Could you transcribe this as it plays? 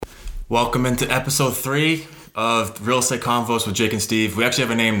Welcome into episode 3 of Real Estate Convos with Jake and Steve. We actually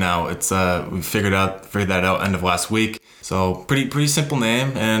have a name now. It's we figured that out end of last week. So pretty simple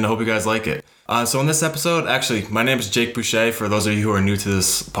name, and I hope you guys like it. So in this episode, actually, my name is Jake Boucher. For those of you who are new to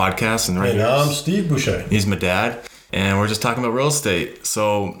this podcast, and I'm Steve Boucher. He's my dad, and we're just talking about real estate.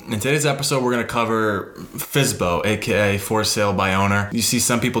 So in today's episode, we're going to cover FSBO, aka for sale by owner. You see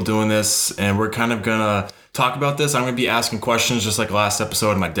some people doing this, and we're kind of gonna talk about this. I'm going to be asking questions just like last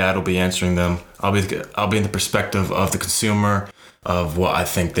episode, and my dad will be answering them. I'll be in the perspective of the consumer, of what I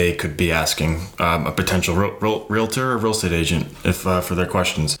think they could be asking a potential realtor or real estate agent if for their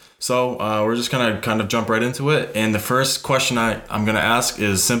questions. So we're just going to kind of jump right into it. And the first question I'm going to ask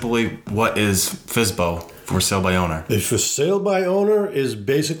is simply, what is FSBO? For sale by owner. A for sale by owner is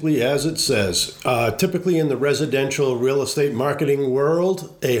basically as it says. Typically in the residential real estate marketing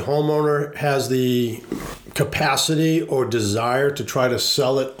world, a homeowner has the capacity or desire to try to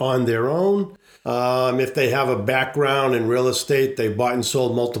sell it on their own. If they have a background in real estate, they bought and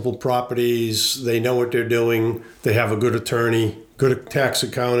sold multiple properties, they know what they're doing, they have a good attorney, good tax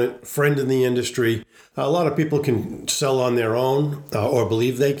accountant, friend in the industry. A lot of people can sell on their own or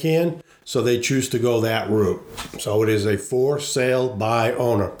believe they can. So they choose to go that route. So it is a for sale by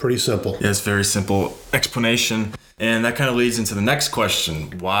owner. Pretty simple. Yeah, it's very simple explanation. And that kind of leads into the next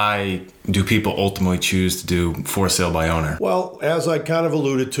question. Why do people ultimately choose to do for sale by owner? Well, as I kind of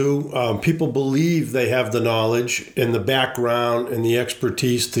alluded to, people believe they have the knowledge and the background and the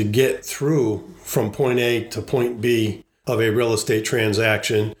expertise to get through from point A to point B of a real estate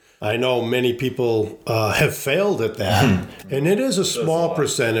transaction. I know many people have failed at that, and it is a small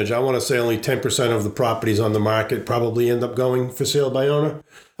percentage. I want to say only 10% of the properties on the market probably end up going for sale by owner.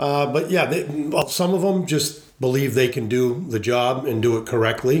 But yeah, some of them just believe they can do the job and do it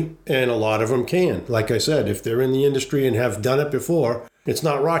correctly, and a lot of them can. Like I said, if they're in the industry and have done it before, it's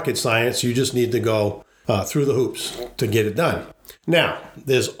not rocket science. You just need to go through the hoops to get it done. Now,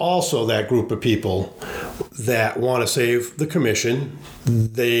 there's also that group of people that want to save the commission.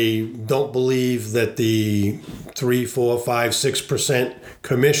 They don't believe that the 3, 4, 5, 6%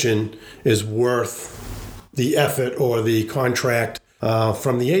 commission is worth the effort or the contract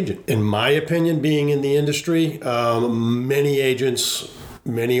from the agent. In my opinion, being in the industry, many agents,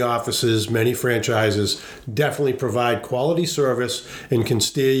 many offices, many franchises definitely provide quality service and can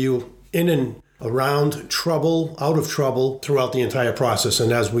steer you in and around trouble, out of trouble throughout the entire process.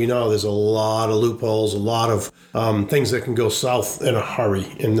 And as we know, there's a lot of loopholes, a lot of things that can go south in a hurry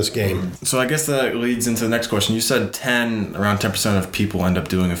in this game. So I guess that leads into the next question. You said around 10% of people end up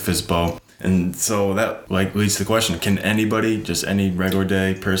doing a FSBO. And so that leads to the question, can anybody, just any regular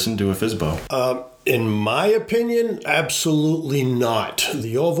day person, do a FSBO? In my opinion, absolutely not.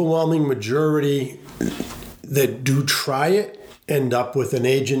 The overwhelming majority that do try it end up with an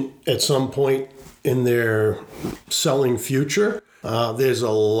agent at some point in their selling future. There's a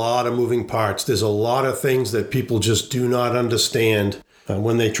lot of moving parts. There's a lot of things that people just do not understand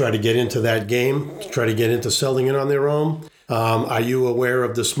when they try to get into that game, try to get into selling it on their own. Are you aware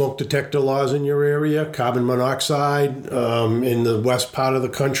of the smoke detector laws in your area? Carbon monoxide. In the west part of the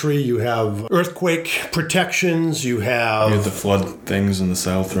country, you have earthquake protections. You have the flood things in the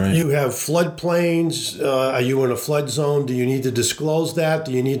south, right? You have floodplains. Are you in a flood zone? Do you need to disclose that?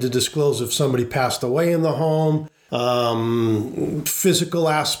 Do you need to disclose if somebody passed away in the home? Physical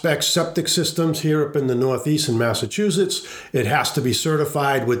aspects, septic systems here up in the Northeast in Massachusetts. It has to be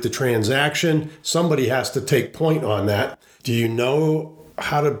certified with the transaction. Somebody has to take point on that. Do you know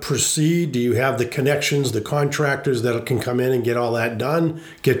how to proceed? Do you have the connections, the contractors that can come in and get all that done?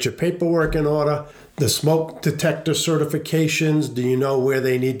 Get your paperwork in order. The smoke detector certifications, do you know where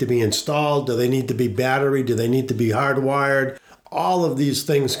they need to be installed? Do they need to be battery? Do they need to be hardwired? All of these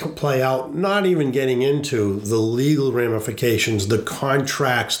things can play out, not even getting into the legal ramifications, the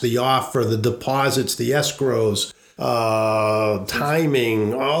contracts, the offer, the deposits, the escrows,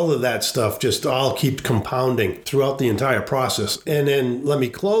 timing, all of that stuff just all keep compounding throughout the entire process. And then let me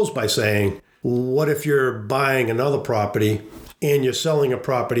close by saying, what if you're buying another property and you're selling a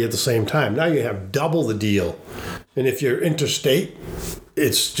property at the same time? Now you have double the deal. And if you're interstate,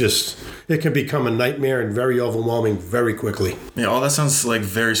 it can become a nightmare and very overwhelming very quickly. Yeah, all that sounds like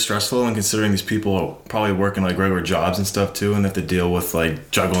very stressful, and considering these people are probably working like regular jobs and stuff too, and they have to deal with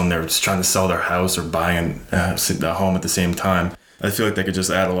like juggling, they're just trying to sell their house or buying a home at the same time. I feel like they could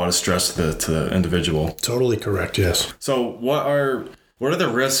just add a lot of stress to the individual. Totally correct, yes. So what are the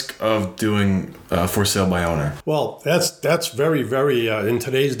risks of doing for sale by owner? Well, that's very, very, in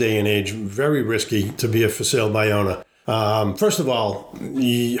today's day and age, very risky to be a for sale by owner. First of all,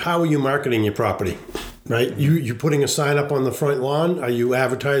 how are you marketing your property? right? You putting a sign up on the front lawn? Are you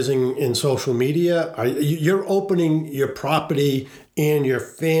advertising in social media? You're opening your property and your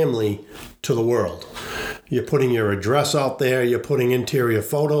family to the world. You're putting your address out there. You're putting interior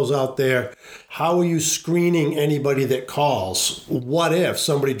photos out there. How are you screening anybody that calls? What if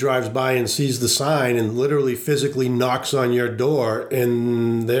somebody drives by and sees the sign and literally physically knocks on your door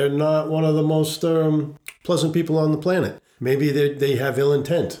and they're not one of the most pleasant people on the planet? Maybe they have ill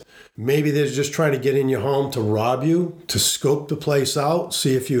intent. Maybe they're just trying to get in your home to rob you, to scope the place out,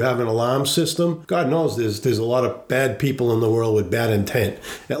 see if you have an alarm system. God knows there's a lot of bad people in the world with bad intent.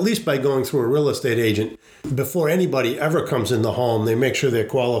 At least by going through a real estate agent, before anybody ever comes in the home, they make sure they're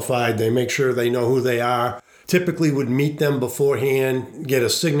qualified. They make sure they know who they are. Typically would meet them beforehand, get a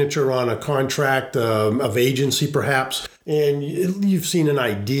signature on a contract of agency perhaps, and you've seen an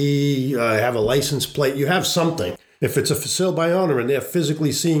ID, have a license plate, you have something. If it's a for sale by owner and they're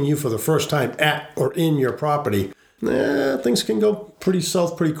physically seeing you for the first time at or in your property, things can go pretty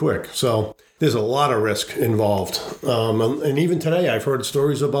south pretty quick. So there's a lot of risk involved. And even today, I've heard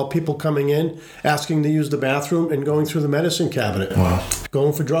stories about people coming in, asking to use the bathroom and going through the medicine cabinet,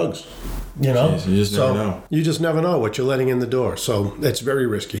 going for drugs. You know, Jeez, you just never know. You just never know what you're letting in the door. So it's very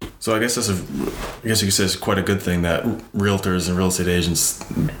risky. So I guess you could say it's quite a good thing that realtors and real estate agents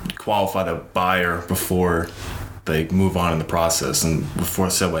qualify the buyer before they move on in the process. And before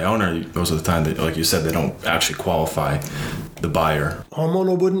sale by owner, most of the time, like you said, they don't actually qualify the buyer.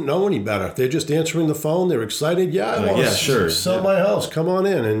 Homeowner wouldn't know any better. They're just answering the phone. They're excited. Yeah, I want to sell my house. Come on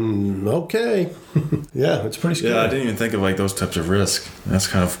in. And okay. Yeah, it's pretty scary. Yeah, I didn't even think of like those types of risk. That's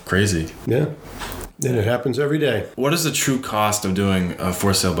kind of crazy. Yeah. And it happens every day. What is the true cost of doing a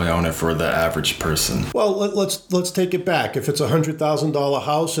for sale by owner for the average person? Well, let's take it back. If it's a $100,000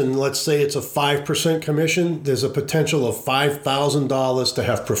 house and let's say it's a 5% commission, there's a potential of $5,000 to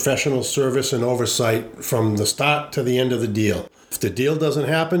have professional service and oversight from the start to the end of the deal. If the deal doesn't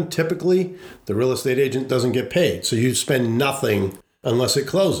happen, typically the real estate agent doesn't get paid. So you spend nothing unless it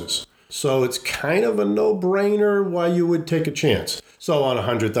closes. So it's kind of a no-brainer why you would take a chance. So on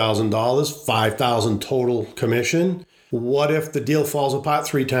 $100,000, $5,000 total commission. What if the deal falls apart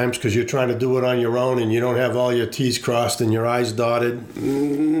 3 times because you're trying to do it on your own and you don't have all your T's crossed and your I's dotted?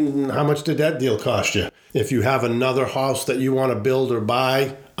 How much did that deal cost you? If you have another house that you want to build or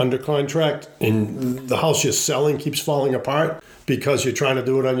buy under contract and the house you're selling keeps falling apart because you're trying to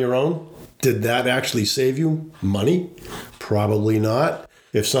do it on your own, did that actually save you money? Probably not.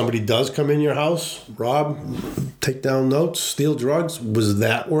 If somebody does come in your house, rob, take down notes, steal drugs, was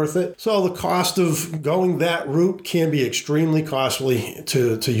that worth it? So the cost of going that route can be extremely costly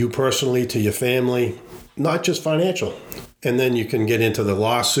to you personally, to your family, not just financial. And then you can get into the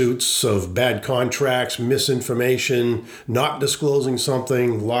lawsuits of bad contracts, misinformation, not disclosing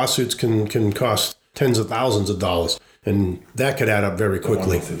something. Lawsuits can cost tens of thousands of dollars. And that could add up very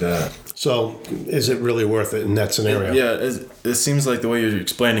quickly. So is it really worth it in that scenario? Yeah, it seems like the way you're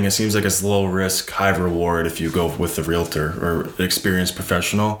explaining it seems like it's low risk, high reward if you go with the realtor or experienced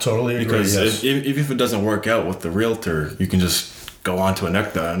professional. Totally agree, because yes. Even if it doesn't work out with the realtor, you can just go on to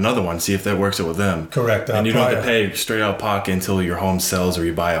another one, see if that works out with them. Correct. And you don't have to pay straight out of pocket until your home sells or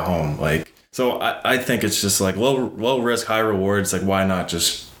you buy a home. So I think it's just like low risk, high reward. It's like, why not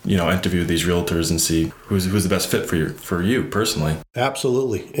just interview these realtors and see who's the best fit for you personally.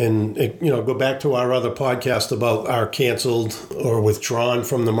 Absolutely. And, go back to our other podcast about our canceled or withdrawn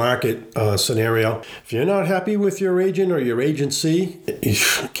from the market scenario. If you're not happy with your agent or your agency,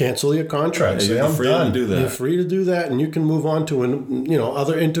 cancel your contract. You're free to do that. You're free to do that. And you can move on to,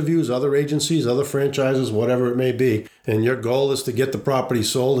 other interviews, other agencies, other franchises, whatever it may be. And your goal is to get the property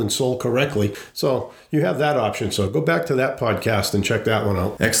sold and sold correctly. So you have that option. So go back to that podcast and check that one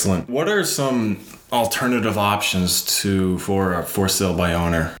out. Excellent. What are some alternative options for a for sale by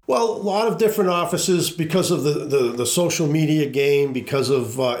owner? Well, a lot of different offices because of the social media game, because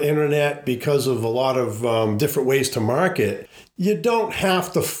of internet, because of a lot of different ways to market. You don't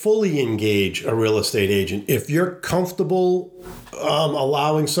have to fully engage a real estate agent. If you're comfortable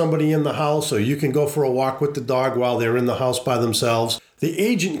allowing somebody in the house, or you can go for a walk with the dog while they're in the house by themselves, the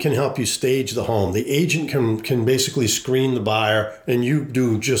agent can help you stage the home. The agent can basically screen the buyer, and you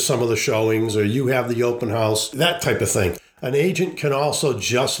do just some of the showings, or you have the open house, that type of thing. An agent can also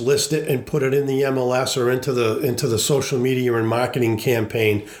just list it and put it in the MLS or into the social media and marketing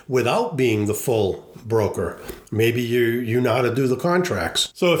campaign without being the full broker. Maybe you know how to do the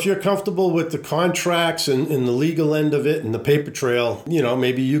contracts. So if you're comfortable with the contracts and the legal end of it and the paper trail,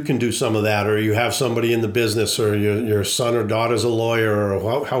 maybe you can do some of that, or you have somebody in the business, or your son or daughter's a lawyer,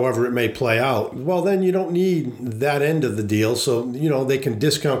 or however it may play out. Well, then you don't need that end of the deal. So, they can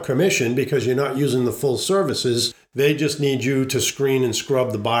discount commission because you're not using the full services. They just need you to screen and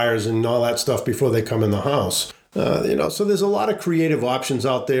scrub the buyers and all that stuff before they come in the house. So there's a lot of creative options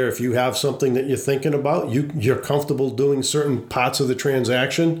out there. If you have something that you're thinking about, you're comfortable doing certain parts of the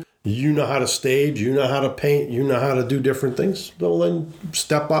transaction, you know how to stage, you know how to paint, you know how to do different things. Well, then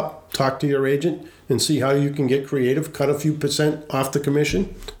step up, talk to your agent, and see how you can get creative, cut a few % off the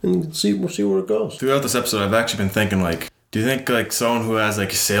commission, and we'll see where it goes. Throughout this episode, I've actually been thinking, do you think someone who has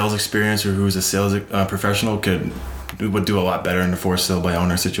sales experience or who's a sales professional would do a lot better in the for sale by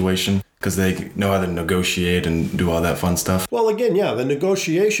owner situation? Because they know how to negotiate and do all that fun stuff. Well, again, yeah, the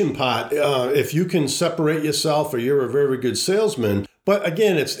negotiation part, if you can separate yourself or you're a very good salesman. But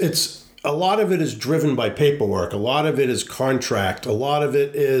again, it's a lot of it is driven by paperwork. A lot of it is contract. A lot of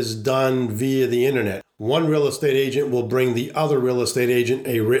it is done via the internet. One real estate agent will bring the other real estate agent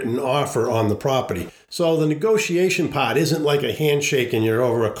a written offer on the property. So the negotiation part isn't like a handshake and you're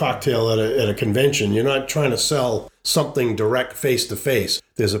over a cocktail at a convention. You're not trying to sell something direct face-to-face.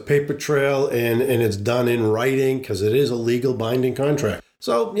 There's a paper trail and it's done in writing because it is a legal binding contract.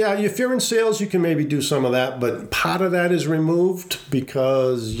 So, yeah, if you're in sales, you can maybe do some of that, but part of that is removed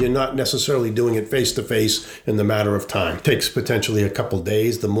because you're not necessarily doing it face-to-face in the matter of time. It takes potentially a couple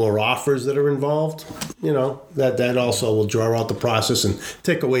days. The more offers that are involved, that also will draw out the process and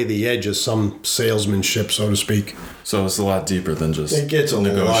take away the edge of some salesmanship, so to speak. So it's a lot deeper than just it gets a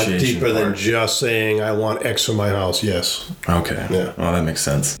lot deeper part. Than just saying, I want X for my house, yes. Okay. Yeah. Well, that makes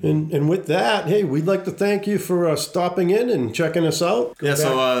sense. And with that, hey, we'd like to thank you for stopping in and checking us out. Yeah,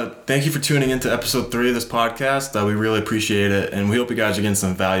 so thank you for tuning into episode 3 of this podcast. We really appreciate it, and we hope you guys are getting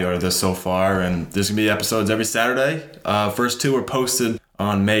some value out of this so far. And there's going to be episodes every Saturday. First 2 were posted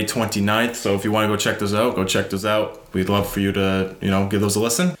on May 29th, so if you want to go check those out, go check those out. We'd love for you to, give those a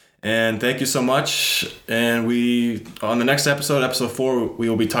listen. And thank you so much. And on the next episode 4, we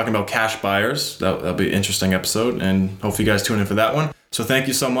will be talking about cash buyers. That'll be an interesting episode, and hopefully you guys tune in for that one. So thank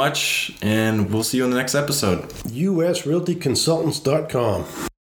you so much, and we'll see you in the next episode. USRealtyConsultants.com